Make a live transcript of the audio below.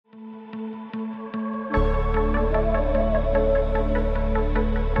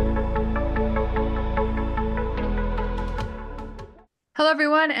Hello,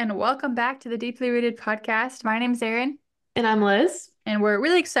 everyone, and welcome back to the Deeply Rooted podcast. My name's Erin, And I'm Liz. and we're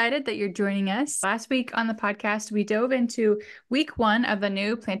really excited that you're joining us. Last week on the podcast, we dove into week one of the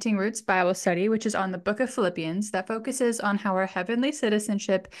new Planting Roots Bible study, which is on the book of Philippians, that focuses on how our heavenly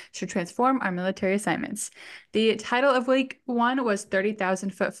citizenship should transform our military assignments. The title of week one was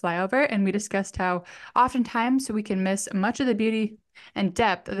 30,000-foot flyover, and we discussed how oftentimes we can miss much of the beauty and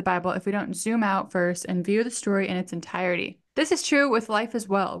depth of the Bible if we don't zoom out first and view the story in its entirety. This is true with life as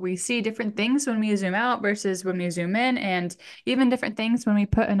well. We see different things when we zoom out versus when we zoom in, and even different things when we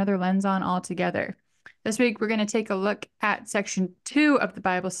put another lens on altogether. This week, we're going to take a look at section 2 of the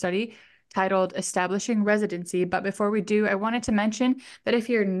Bible study titled Establishing Residency. But before we do, I wanted to mention that if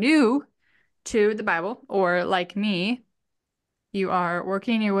you're new to the Bible, or like me, you are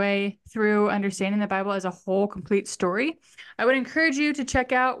working your way through understanding the Bible as a whole, complete story, I would encourage you to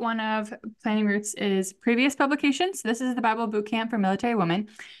check out one of Planting Roots' previous publications. This is the Bible Boot Camp for Military Women,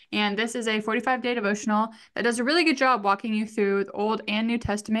 and this is a 45-day devotional that does a really good job walking you through the Old and New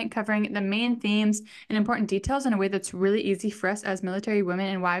Testament, covering the main themes and important details in a way that's really easy for us as military women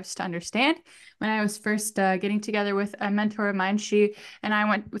and wives to understand. When I was first getting together with a mentor of mine, she and I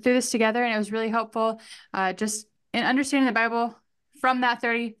went through this together, and it was really helpful just in understanding the Bible from that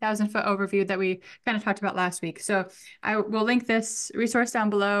 30,000-foot overview that we kind of talked about last week. So I will link this resource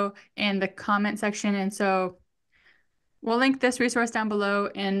down below in the comment section. And so we'll link this resource down below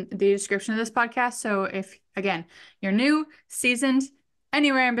in the description of this podcast. So if, again, you're new, seasoned,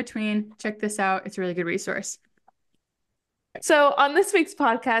 anywhere in between, check this out. It's a really good resource. So, on this week's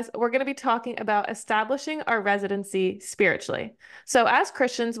podcast, we're going to be talking about establishing our residency spiritually. So, as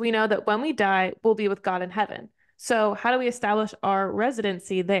Christians, we know that when we die, we'll be with God in heaven. So, how do we establish our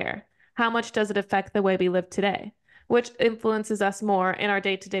residency there? How much does it affect the way we live today? Which influences us more in our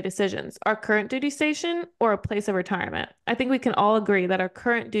day-to-day decisions, our current duty station or a place of retirement? I think we can all agree that our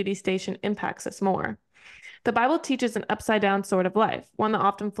current duty station impacts us more. The Bible teaches an upside-down sort of life, one that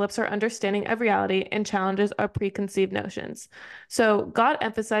often flips our understanding of reality and challenges our preconceived notions. So, God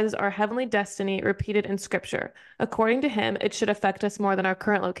emphasizes our heavenly destiny repeated in Scripture. According to Him, it should affect us more than our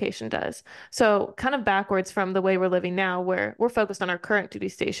current location does. So, kind of backwards from the way we're living now, where we're focused on our current duty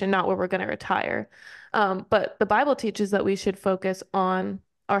station, not where we're going to retire. But the Bible teaches that we should focus on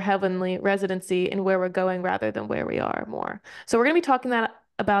our heavenly residency and where we're going rather than where we are more. So, we're going to be talking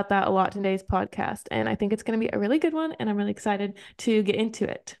about that a lot in today's podcast, and I think it's going to be a really good one, and I'm really excited to get into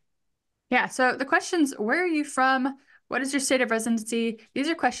it. Yeah, so the questions, where are you from? What is your state of residency? These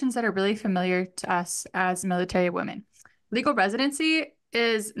are questions that are really familiar to us as military women. Legal residency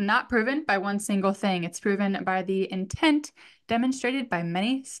is not proven by one single thing. It's proven by the intent demonstrated by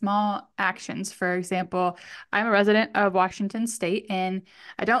many small actions. For example, I'm a resident of Washington State, and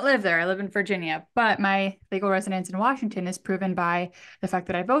I don't live there. I live in Virginia, but my legal residence in Washington is proven by the fact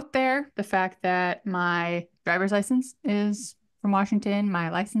that I vote there, the fact that my driver's license is from Washington, my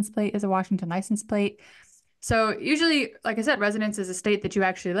license plate is a Washington license plate. So usually, like I said, residence is a state that you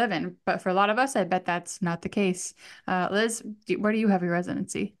actually live in. But for a lot of us, I bet that's not the case. Liz, where do you have your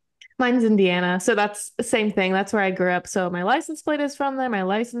residency? Mine's Indiana, so that's the same thing. That's where I grew up. So my license plate is from there, my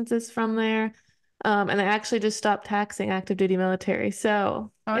license is from there. And I actually just stopped taxing active duty military.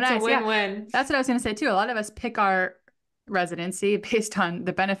 So Oh, it's a nice. Yeah, win-win. that's what I was going to say too. A lot of us pick our residency based on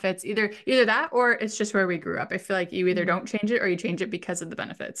the benefits, either that or it's just where we grew up. I feel like you either don't change it or you change it because of the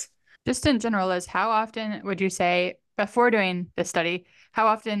benefits. Just in general, Liz, how often would you say, before doing this study, how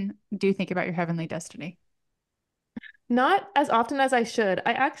often do you think about your heavenly destiny? Not as often as I should.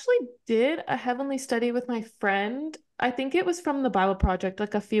 I actually did a heavenly study with my friend. I think it was from the Bible Project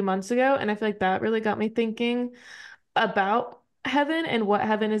like a few months ago, and I feel like that really got me thinking about heaven and what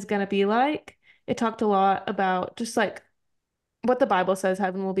heaven is going to be like. It talked a lot about just like what the Bible says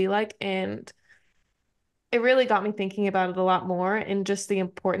heaven will be like, and it really got me thinking about it a lot more and just the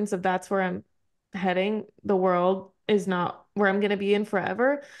importance of that's where I'm heading. The world is not where I'm going to be in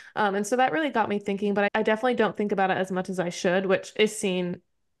forever. And so that really got me thinking, but I definitely don't think about it as much as I should, which is seen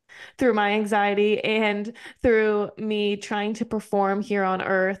through my anxiety and through me trying to perform here on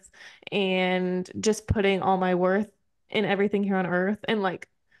earth and just putting all my worth in everything here on earth and like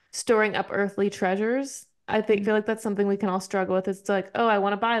storing up earthly treasures. I think feel like that's something we can all struggle with. It's like, oh, I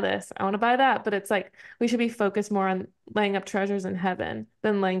want to buy this, I want to buy that, but it's like we should be focused more on laying up treasures in heaven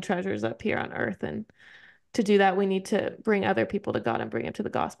than laying treasures up here on earth. And to do that, we need to bring other people to God and bring them to the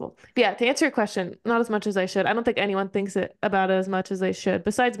gospel. But yeah, to answer your question, not as much as I should. I don't think anyone thinks about it as much as they should,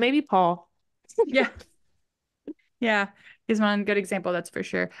 besides maybe Paul. Yeah. Yeah. He's one good example, that's for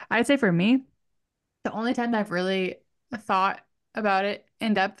sure. I'd say for me, the only time I've really thought about it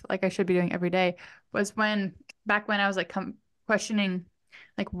in depth, like I should be doing every day, was back when I was like questioning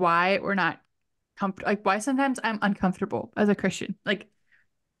like why we're not comfortable, like why sometimes I'm uncomfortable as a Christian. Like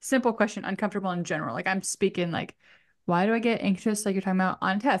simple question, uncomfortable in general. Like I'm speaking like, why do I get anxious, like you're talking about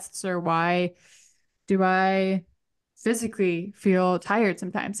on tests, or why do I physically feel tired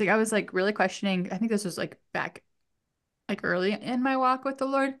sometimes? Like I was like really questioning, I think this was like back like early in my walk with the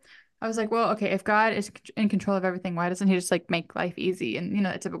Lord. I was like, well, okay, if God is in control of everything, why doesn't he just like make life easy? And you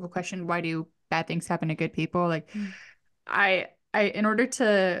know, a typical question, why do bad things happen to good people? Like Mm. in order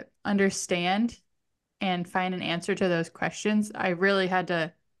to understand and find an answer to those questions, I really had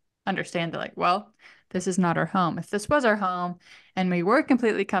to understand that, like, well, this is not our home. If this was our home and we were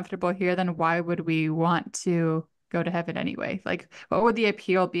completely comfortable here, then why would we want to go to heaven anyway? Like, what would the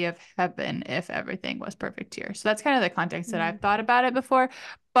appeal be of heaven if everything was perfect here? So that's kind of the context that I've thought about it before,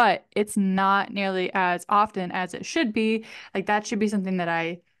 but it's not nearly as often as it should be. Like, that should be something that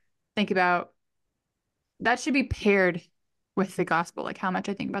I think about. That should be paired with the gospel, like how much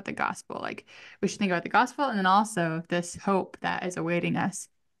I think about the gospel. Like we should think about the gospel and then also this hope that is awaiting us.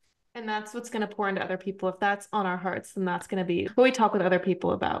 And that's what's going to pour into other people. If that's on our hearts, then that's going to be what we talk with other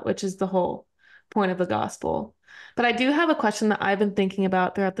people about, which is the whole point of the gospel. But I do have a question that I've been thinking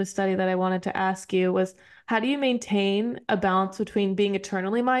about throughout the study that I wanted to ask you was how do you maintain a balance between being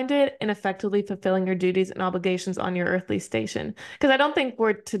eternally minded and effectively fulfilling your duties and obligations on your earthly station? Because I don't think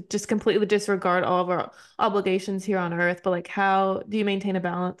we're to just completely disregard all of our obligations here on earth, but like how do you maintain a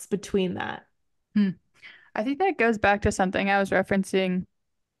balance between that? Hmm. I think that goes back to something I was referencing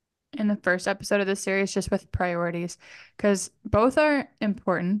in the first episode of this series, just with priorities, because both are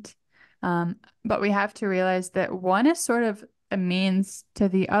important. But we have to realize that one is sort of a means to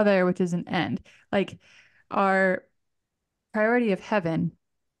the other, which is an end. Like our priority of heaven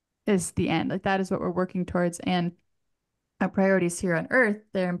is the end. Like that is what we're working towards. And our priorities here on earth,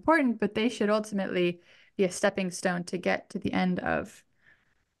 they're important, but they should ultimately be a stepping stone to get to the end of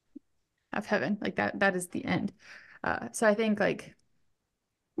heaven. Like that is the end. So I think like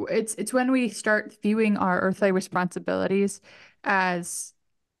it's when we start viewing our earthly responsibilities as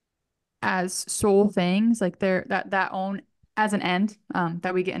as sole things, like they're that own as an end,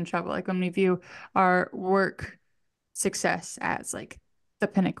 that we get in trouble. Like when we view our work success as like the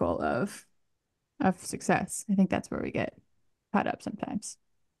pinnacle of success. I think that's where we get caught up sometimes.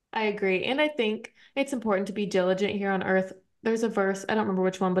 I agree. And I think it's important to be diligent here on earth. There's a verse, I don't remember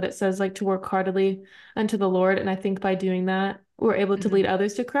which one, but it says like to work heartily unto the Lord. And I think by doing that, we're able to Mhm. lead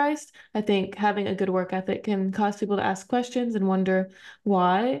others to Christ. I think having a good work ethic can cause people to ask questions and wonder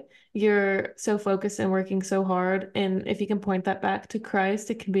why you're so focused and working so hard. And if you can point that back to Christ,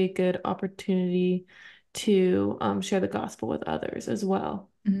 it can be a good opportunity to share the gospel with others as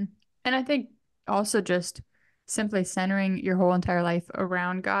well. Mhm. And I think also just simply centering your whole entire life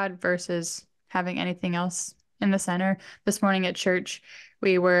around God versus having anything else in the center. This morning at church,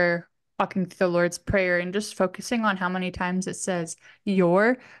 we were walking through the Lord's Prayer and just focusing on how many times it says,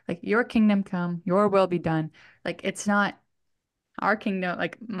 your kingdom come, your will be done. Like it's not our kingdom,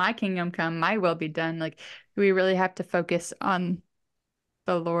 like my kingdom come, my will be done. Like we really have to focus on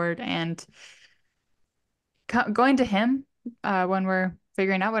the Lord and going to him when we're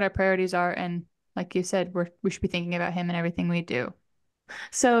figuring out what our priorities are. And like you said, we should be thinking about him in everything we do.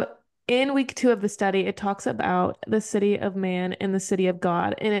 So in week 2 of the study, it talks about the city of man and the city of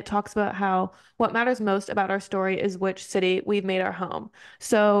God. And it talks about how what matters most about our story is which city we've made our home.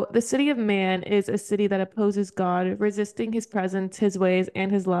 So the city of man is a city that opposes God, resisting his presence, his ways,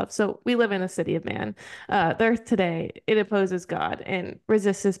 and his love. So we live in a city of man. The earth today, it opposes God and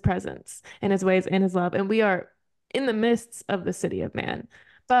resists his presence and his ways and his love. And we are in the midst of the city of man,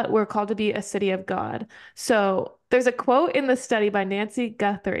 but we're called to be a city of God. So there's a quote in the study by Nancy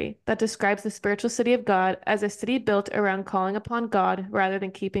Guthrie that describes the spiritual city of God as a city built around calling upon God rather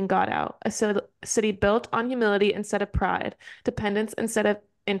than keeping God out, a city built on humility instead of pride, dependence instead of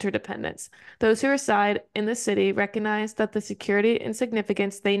interdependence. Those who reside in the city recognize that the security and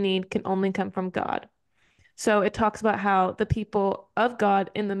significance they need can only come from God. So it talks about how the people of God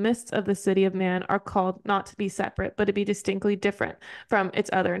in the midst of the city of man are called not to be separate, but to be distinctly different from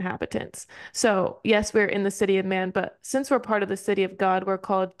its other inhabitants. So, yes, we're in the city of man, but since we're part of the city of God, we're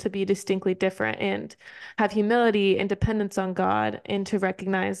called to be distinctly different and have humility and dependence on God and to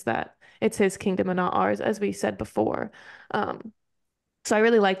recognize that it's his kingdom and not ours, as we said before. So I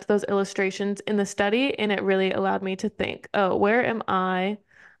really liked those illustrations in the study, and it really allowed me to think, oh, where am I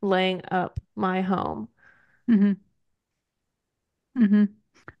laying up my home? Hmm. Hmm.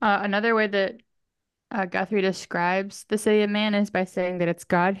 Another way that Guthrie describes the city of man is by saying that it's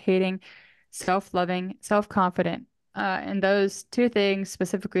God-hating, self-loving, self-confident. And those two things,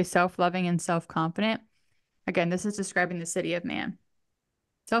 specifically self-loving and self-confident, again, this is describing the city of man.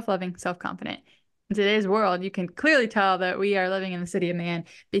 self-loving, self-confident. In today's world, you can clearly tell that we are living in the city of man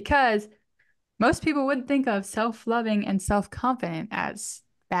because most people wouldn't think of self-loving and self-confident as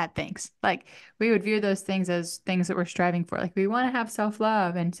bad things. Like we would view those things as things that we're striving for. Like we want to have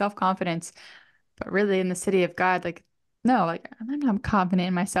self-love and self-confidence, but really in the city of God, like no, like I'm not confident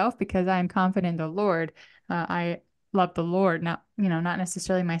in myself because I am confident in the Lord. I love the Lord, not, not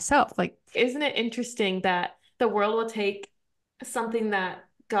necessarily myself. Like, Isn't it interesting that the world will take something that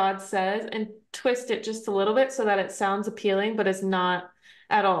God says and twist it just a little bit so that it sounds appealing, but it's not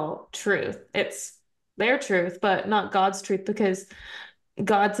at all truth. It's their truth, but not God's truth because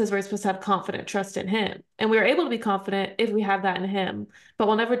God says we're supposed to have confident trust in Him. And we're able to be confident if we have that in Him, but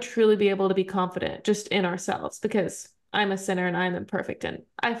we'll never truly be able to be confident just in ourselves because I'm a sinner and I'm imperfect and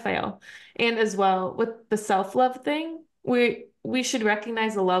I fail. And as well with the self-love thing, we should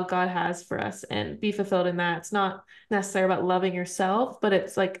recognize the love God has for us and be fulfilled in that. It's not necessarily about loving yourself, but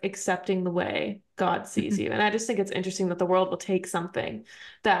it's like accepting the way God sees you. And I just think it's interesting that the world will take something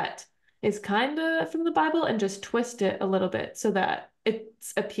that is kind of from the Bible and just twist it a little bit so that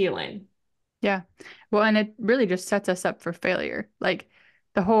it's appealing. yeah. Well, and it really just sets us up for failure. Like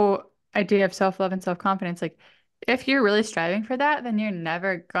the whole idea of self-love and self-confidence, like if you're really striving for that, then you're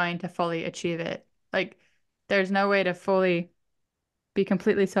never going to fully achieve it. Like there's no way to fully be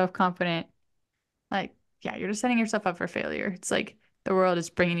completely self-confident. Like, yeah, you're just setting yourself up for failure. It's like the world is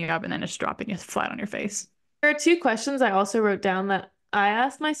bringing you up and then just dropping you flat on your face. There are two questions I also wrote down that I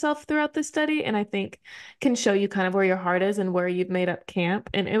asked myself throughout this study, and I think can show you kind of where your heart is and where you've made up camp.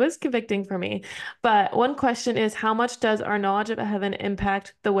 And it was convicting for me. But one question is, how much does our knowledge of heaven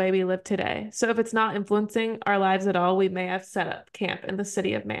impact the way we live today? So if it's not influencing our lives at all, we may have set up camp in the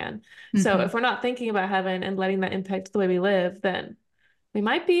city of man. So Hmm. if we're not thinking about heaven and letting that impact the way we live, then we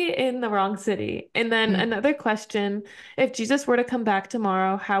might be in the wrong city. And then another question, if Jesus were to come back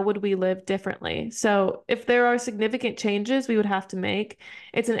tomorrow, how would we live differently? So if there are significant changes we would have to make,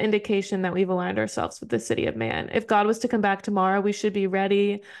 it's an indication that we've aligned ourselves with the city of man. If God was to come back tomorrow, we should be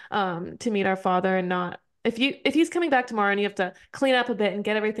ready to meet our Father and not if he's coming back tomorrow and you have to clean up a bit and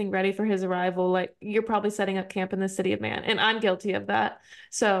get everything ready for his arrival, like you're probably setting up camp in the city of man. And I'm guilty of that.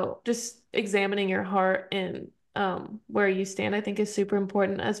 So just examining your heart and where you stand, I think is super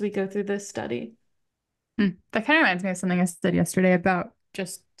important as we go through this study. That kind of reminds me of something I said yesterday about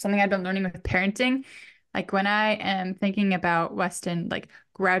just something I've been learning with parenting. Like when I am thinking about Weston, like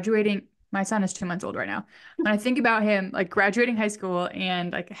graduating, my son is 2 months old right now. When I think about him, like graduating high school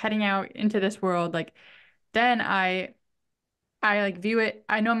and like heading out into this world, like then I like view it.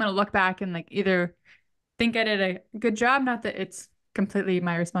 I know I'm gonna look back and like either think I did a good job, not that it's completely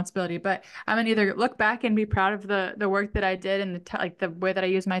my responsibility, but I'm gonna either look back and be proud of the work that I did and like the way that I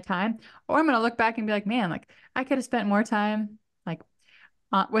used my time, or I'm gonna look back and be like, man, like I could have spent more time like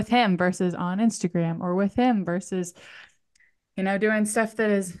with him versus on Instagram or with him versus doing stuff that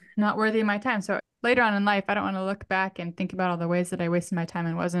is not worthy of my time. So later on in life, I don't want to look back and think about all the ways that I wasted my time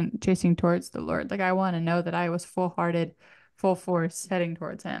and wasn't chasing towards the Lord. Like I want to know that I was full-hearted, full force heading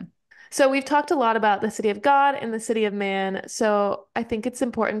towards him. So we've talked a lot about the city of God and the city of man. So I think it's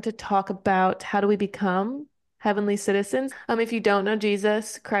important to talk about how do we become heavenly citizens. If you don't know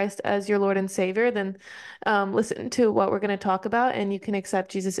Jesus Christ as your Lord and Savior, then listen to what we're going to talk about, and you can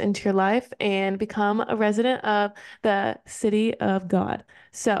accept Jesus into your life and become a resident of the city of God.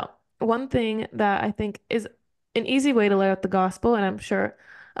 So one thing that I think is an easy way to lay out the gospel, and I'm sure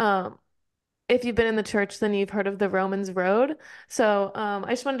um, if you've been in the church, then you've heard of the Romans road. So I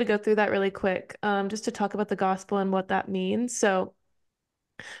just wanted to go through that really quick, just to talk about the gospel and what that means. So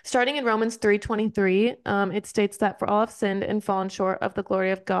starting in Romans 3:23, it states that for all have sinned and fallen short of the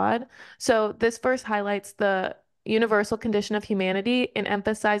glory of God. So this verse highlights the universal condition of humanity and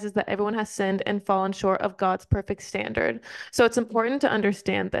emphasizes that everyone has sinned and fallen short of God's perfect standard. So it's important to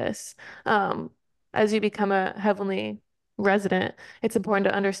understand this. Um, as you become a heavenly resident, it's important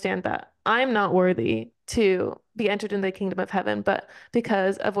to understand that I'm not worthy to be entered into the kingdom of heaven, but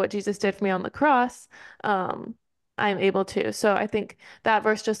because of what Jesus did for me on the cross, I'm able to. So I think that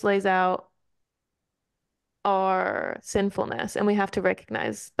verse just lays out our sinfulness, and we have to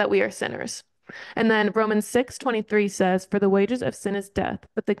recognize that we are sinners. And then Romans 6:23 says, "For the wages of sin is death,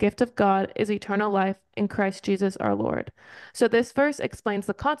 but the gift of God is eternal life in Christ Jesus our Lord." So this verse explains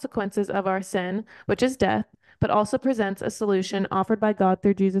the consequences of our sin, which is death, but also presents a solution offered by God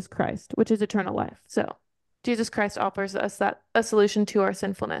through Jesus Christ, which is eternal life. So Jesus Christ offers us that a solution to our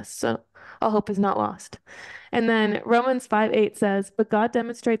sinfulness. So all hope is not lost. And then Romans 5:8 says, "But God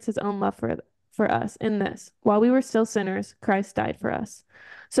demonstrates his own love for us in this. While we were still sinners, Christ died for us."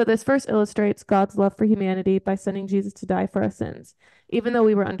 So this verse illustrates God's love for humanity by sending Jesus to die for our sins, even though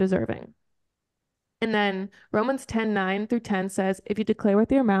we were undeserving. And then Romans 10:9 through 10 says, if you declare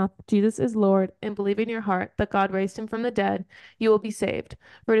with your mouth Jesus is Lord and believe in your heart that God raised him from the dead, you will be saved.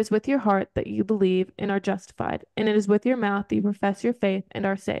 For it is with your heart that you believe and are justified, and it is with your mouth that you profess your faith and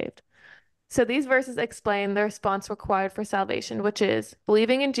are saved. So these verses explain the response required for salvation, which is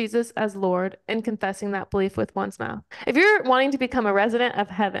believing in Jesus as Lord and confessing that belief with one's mouth. If you're wanting to become a resident of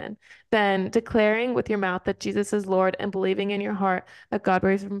heaven, then declaring with your mouth that Jesus is Lord and believing in your heart that God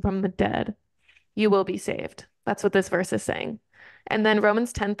raised him from the dead, you will be saved. That's what this verse is saying. And then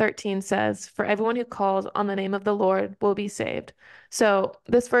Romans 10:13 says, for everyone who calls on the name of the Lord will be saved. So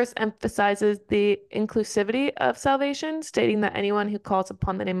this verse emphasizes the inclusivity of salvation, stating that anyone who calls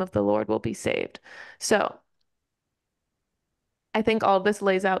upon the name of the Lord will be saved. So I think all of this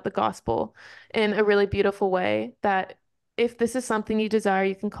lays out the gospel in a really beautiful way that if this is something you desire,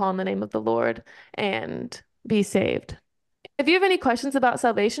 you can call on the name of the Lord and be saved. If you have any questions about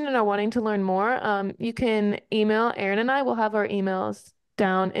salvation and are wanting to learn more, you can email Aaron and I. We'll have our emails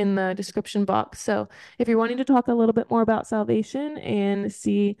down in the description box. So if you're wanting to talk a little bit more about salvation and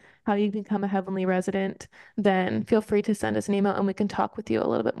see how you become a heavenly resident, then feel free to send us an email and we can talk with you a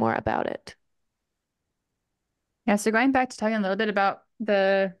little bit more about it. Yeah, so going back to talking a little bit about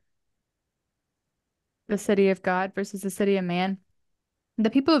the city of God versus the city of man. The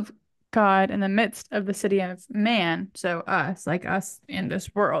people of God in the midst of the city of man, so us, like us in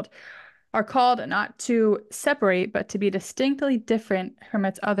this world, are called not to separate, but to be distinctly different from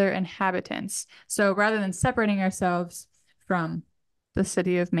its other inhabitants. So rather than separating ourselves from the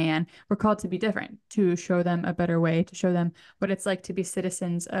city of man, we're called to be different, to show them a better way, to show them what it's like to be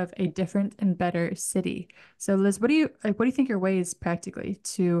citizens of a different and better city. So Liz, what do you think your ways practically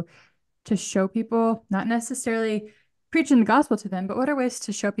to show people, not necessarily preaching the gospel to them, but what are ways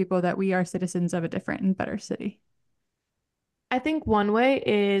to show people that we are citizens of a different and better city? I think one way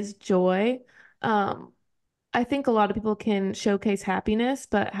is joy. Um, I think a lot of people can showcase happiness,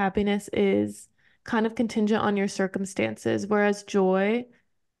 but happiness is kind of contingent on your circumstances, whereas joy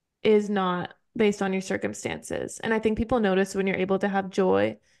is not based on your circumstances. And I think people notice when you're able to have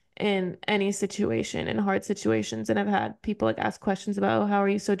joy in any situation, in hard situations. And I've had people like ask questions about, oh, how are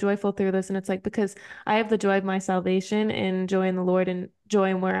you so joyful through this? And it's like, because I have the joy of my salvation and joy in the Lord and joy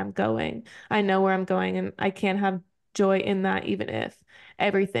in where I'm going. I know where I'm going and I can have joy in that, even if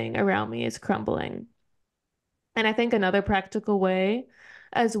everything around me is crumbling. And I think another practical way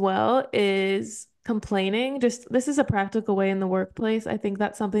as well is complaining. Just this is a practical way in the workplace. I think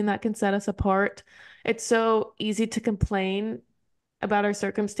that's something that can set us apart. It's so easy to complain about our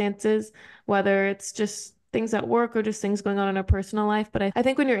circumstances, whether it's just things at work or just things going on in our personal life. But I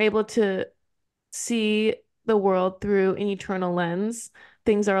think when you're able to see the world through an eternal lens,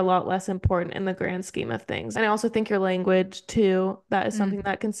 things are a lot less important in the grand scheme of things. And I also think your language too, that is something Mm,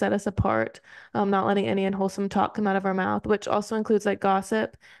 that can set us apart. Not letting any unwholesome talk come out of our mouth, which also includes like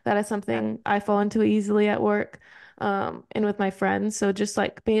gossip. That is yeah, something I fall into easily at work. And with my friends. So just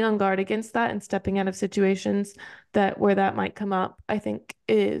like being on guard against that and stepping out of situations that where that might come up, I think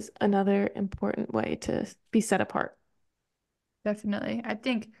is another important way to be set apart. definitely. I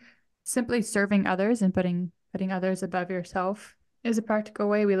think simply serving others and putting others above yourself is a practical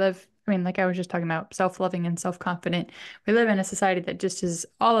way we live. I mean, like I was just talking about, self-loving and self-confident. We live in a society that just is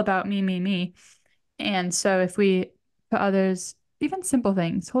all about me, me, me. And so if we put others, even simple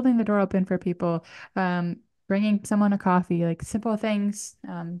things, holding the door open for people, um, bringing someone a coffee, like simple things,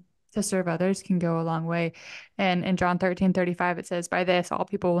 to serve others can go a long way. And in John 13:35, it says, by this, all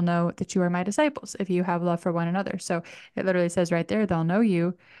people will know that you are my disciples if you have love for one another. So it literally says right there, they'll know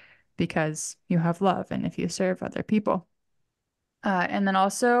you because you have love and if you serve other people. And then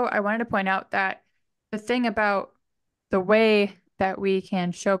also, I wanted to point out that the thing about the way that we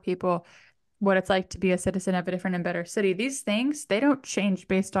can show people what it's like to be a citizen of a different and better city. These things, they don't change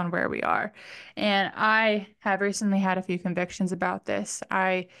based on where we are. And I have recently had a few convictions about this.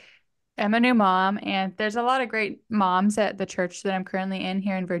 I am a new mom, and there's a lot of great moms at the church that I'm currently in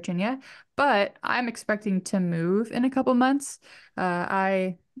here in Virginia, but I'm expecting to move in a couple months.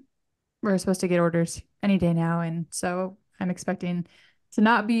 I We're supposed to get orders any day now, and so I'm expecting to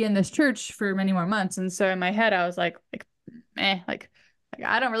not be in this church for many more months. And so in my head, I was like, like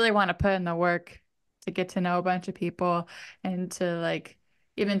I don't really want to put in the work to get to know a bunch of people and to like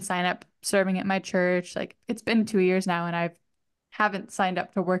even sign up serving at my church. Like it's been 2 years now, and I haven't signed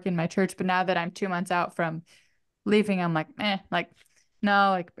up to work in my church. But now that I'm 2 months out from leaving, I'm like, like no,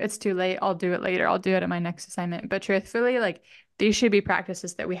 like it's too late. I'll do it later. I'll do it at my next assignment. But truthfully, like these should be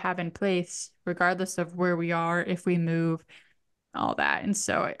practices that we have in place, regardless of where we are, if we move. all that. And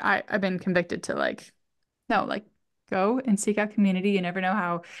so I've been convicted to like, no, like go and seek out community. You never know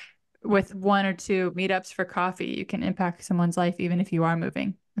how with one or two meetups for coffee, you can impact someone's life, even if you are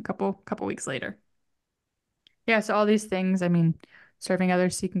moving a couple weeks later. Yeah, so all these things, I mean, serving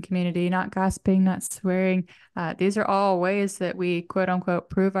others, seeking community, not gossiping, not swearing, these are all ways that we quote unquote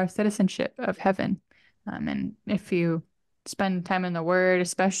prove our citizenship of heaven. And if you spend time in the Word,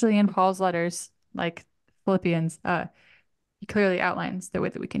 especially in Paul's letters, like Philippians, he clearly outlines the way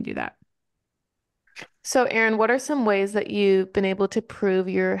that we can do that. So, Aaron, what are some ways that you've been able to prove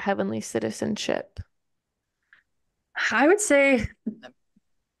your heavenly citizenship? I would say,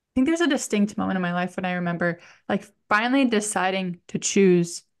 I think there's a distinct moment in my life when I remember like finally deciding to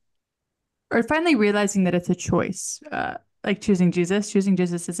choose or finally realizing that it's a choice. Like choosing Jesus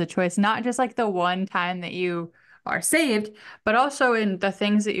is a choice, not just like the one time that you are saved, but also in the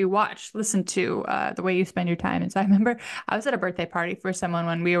things that you watch, listen to, the way you spend your time. And so I remember I was at a birthday party for someone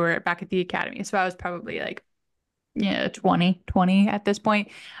when we were back at the academy. So I was probably like, yeah, 20 at this point.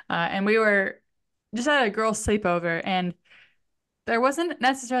 And we were just at a girl's sleepover, and there wasn't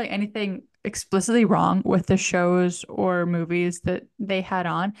necessarily anything explicitly wrong with the shows or movies that they had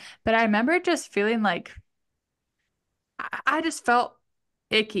on, but I remember just feeling like I just felt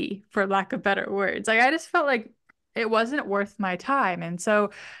icky, for lack of better words. Like I just felt like it wasn't worth my time. And so,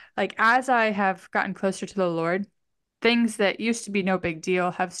 like as I have gotten closer to the Lord, things that used to be no big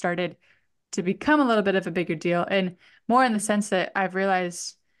deal have started to become a little bit of a bigger deal, and more in the sense that I've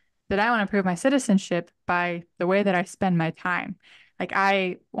realized that I want to prove my citizenship by the way that I spend my time. Like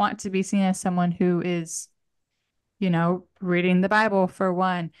I want to be seen as someone who is, reading the Bible for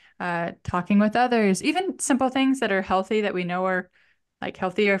one, talking with others, even simple things that are healthy that we know are like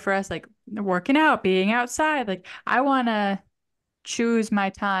healthier for us, like working out, being outside. Like I want to choose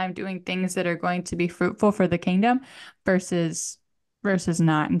my time doing things that are going to be fruitful for the kingdom versus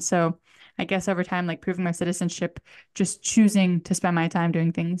not. And so I guess over time, like proving my citizenship, just choosing to spend my time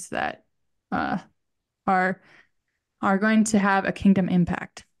doing things that uh are going to have a kingdom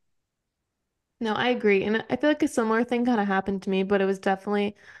impact. No, I agree. And I feel like a similar thing kind of happened to me, but it was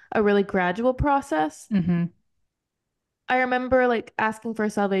definitely a really gradual process. Hmm. I remember like asking for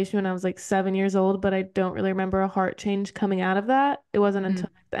salvation when I was like 7 years old, but I don't really remember a heart change coming out of that. It wasn't until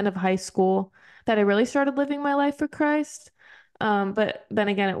Mm. the end of high school that I really started living my life for Christ. But then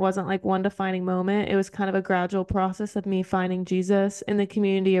again, it wasn't like one defining moment. It was kind of a gradual process of me finding Jesus in the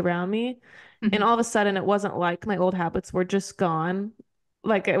community around me. And Hmm. all of a sudden, it wasn't like my old habits were just gone.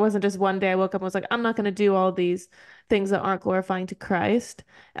 Like it wasn't just one day I woke up and was like, I'm not going to do all these things that aren't glorifying to Christ.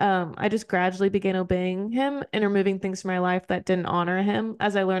 I just gradually began obeying him and removing things from my life that didn't honor him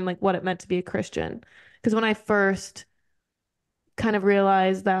as I learned like what it meant to be a Christian. Because when I first kind of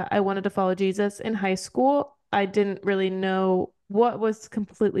realized that I wanted to follow Jesus in high school, I didn't really know what was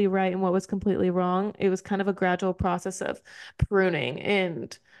completely right and what was completely wrong. It was kind of a gradual process of pruning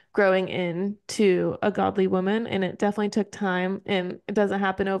and growing into a godly woman. And it definitely took time and it doesn't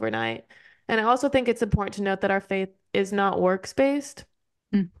happen overnight. And I also think it's important to note that our faith is not works based.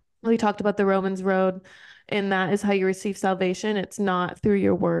 Mm. We talked about the Romans road, and that is how you receive salvation. It's not through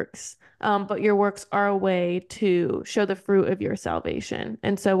your works, but your works are a way to show the fruit of your salvation.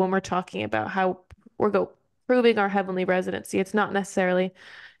 And so when we're talking about how proving our heavenly residency, it's not necessarily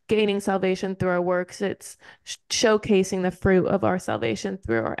gaining salvation through our works, it's showcasing the fruit of our salvation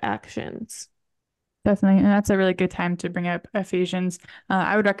through our actions. Definitely. And that's a really good time to bring up Ephesians.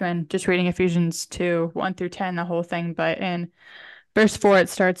 I would recommend just reading Ephesians 2, 1 through 10, the whole thing. But in verse 4, it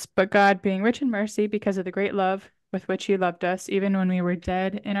starts, "But God, being rich in mercy, because of the great love with which he loved us, even when we were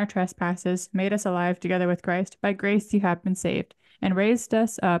dead in our trespasses, made us alive together with Christ. By grace you have been saved, and raised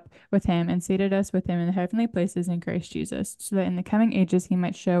us up with him, and seated us with him in the heavenly places in Christ Jesus, so that in the coming ages he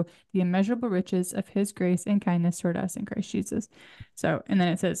might show the immeasurable riches of his grace and kindness toward us in Christ Jesus." So, and then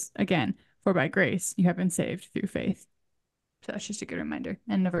it says again, "For by grace you have been saved through faith." So that's just a good reminder.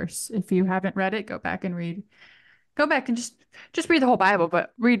 And the verse, if you haven't read it, go back and just read the whole Bible,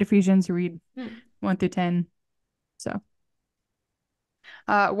 but read Ephesians, read Hmm. 1 through 10. So,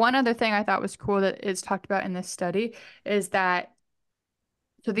 one other thing I thought was cool that is talked about in this study is that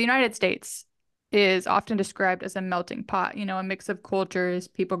so the United States is often described as a melting pot, a mix of cultures,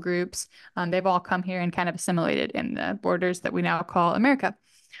 people groups. They've all come here and kind of assimilated in the borders that we now call America.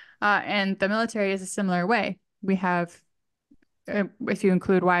 And the military is a similar way. We have if you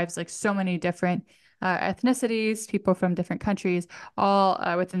include wives, like so many different ethnicities, people from different countries,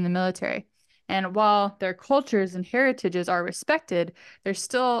 all within the military. And while their cultures and heritages are respected, there's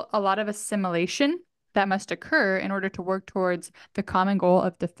still a lot of assimilation that must occur in order to work towards the common goal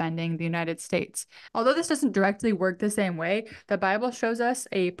of defending the United States. Although this doesn't directly work the same way, the Bible shows us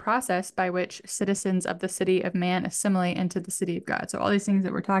a process by which citizens of the city of man assimilate into the city of God. So all these things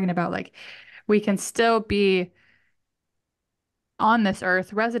that we're talking about, like we can still be on this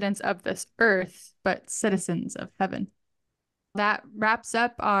earth, residents of this earth, but citizens of heaven. That wraps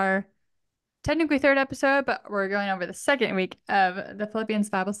up our technically third episode, but we're going over the second week of the Philippians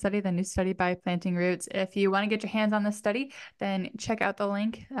Bible study, the new study by Planting Roots. If you want to get your hands on this study, then check out the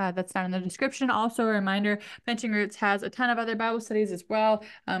link that's down in the description. Also, a reminder, Planting Roots has a ton of other Bible studies as well.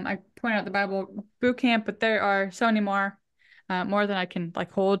 I point out the Bible boot camp, but there are so many more, more than I can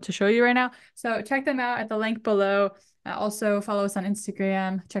like hold to show you right now. So check them out at the link below. Also, follow us on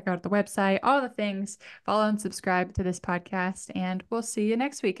Instagram, check out the website, all the things. Follow and subscribe to this podcast, and we'll see you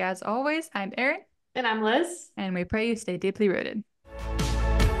next week. As always, I'm Erin. And I'm Liz. And we pray you stay deeply rooted.